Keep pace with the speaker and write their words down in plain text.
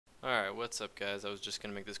Alright, what's up guys? I was just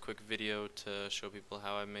gonna make this quick video to show people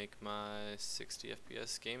how I make my 60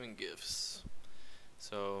 FPS gaming GIFs.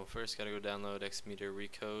 So first gotta go download Xmeter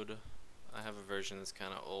Recode. I have a version that's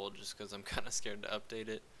kinda old just because I'm kinda scared to update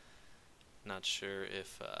it. Not sure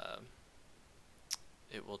if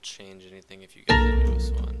it will change anything if you get the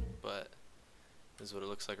newest one, but this is what it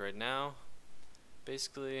looks like right now.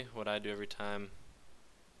 Basically, what I do every time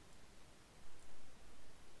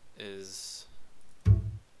is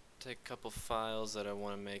take a couple files that I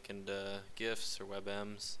want to make into gifs or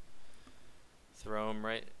WebMs, throw them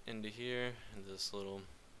right into here, into this little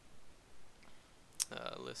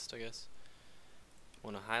list, I guess.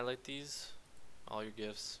 Want to highlight these, all your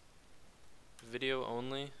gifs, video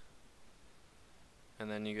only,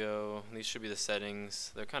 and then you go, these should be the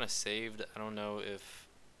settings. They're kind of saved. I don't know if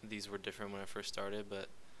these were different when I first started, but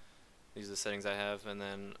these are the settings I have. And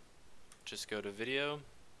then just go to video.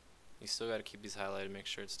 You still got to keep these highlighted, make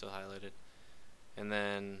sure it's still highlighted. And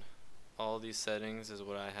then all these settings is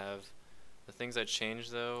what I have. The things I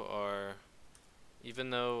changed though are, even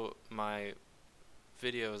though my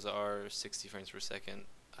videos are 60 frames per second,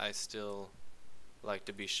 I still like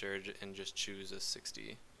to be sure and just choose a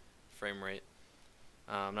 60 frame rate.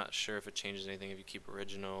 I'm not sure if it changes anything if you keep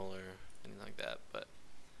original or anything like that, but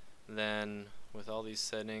then with all these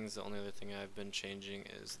settings, the only other thing I've been changing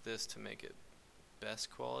is this to make it best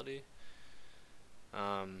quality.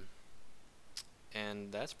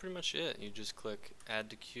 And that's pretty much it. You just click add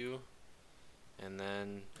to queue and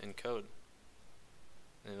then encode,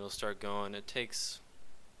 and it'll start going. It takes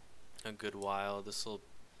a good while.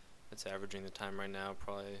 It's averaging the time right now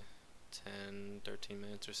probably 10-13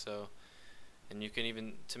 minutes or so, and you can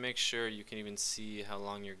even, to make sure, you can even see how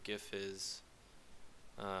long your GIF is,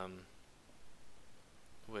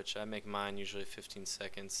 which I make mine usually 15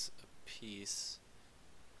 seconds a piece.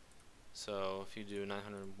 So if you do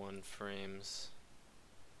 901 frames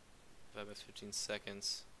divided by 15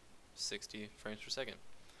 seconds, 60 frames per second.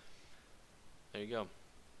 There you go.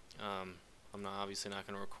 I'm obviously not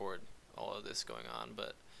going to record all of this going on,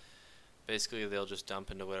 but basically they'll just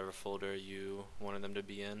dump into whatever folder you wanted them to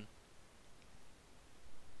be in.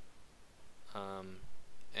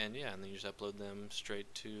 And yeah, and then you just upload them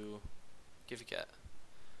straight to GiphyCat.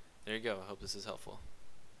 There you go. I hope this is helpful.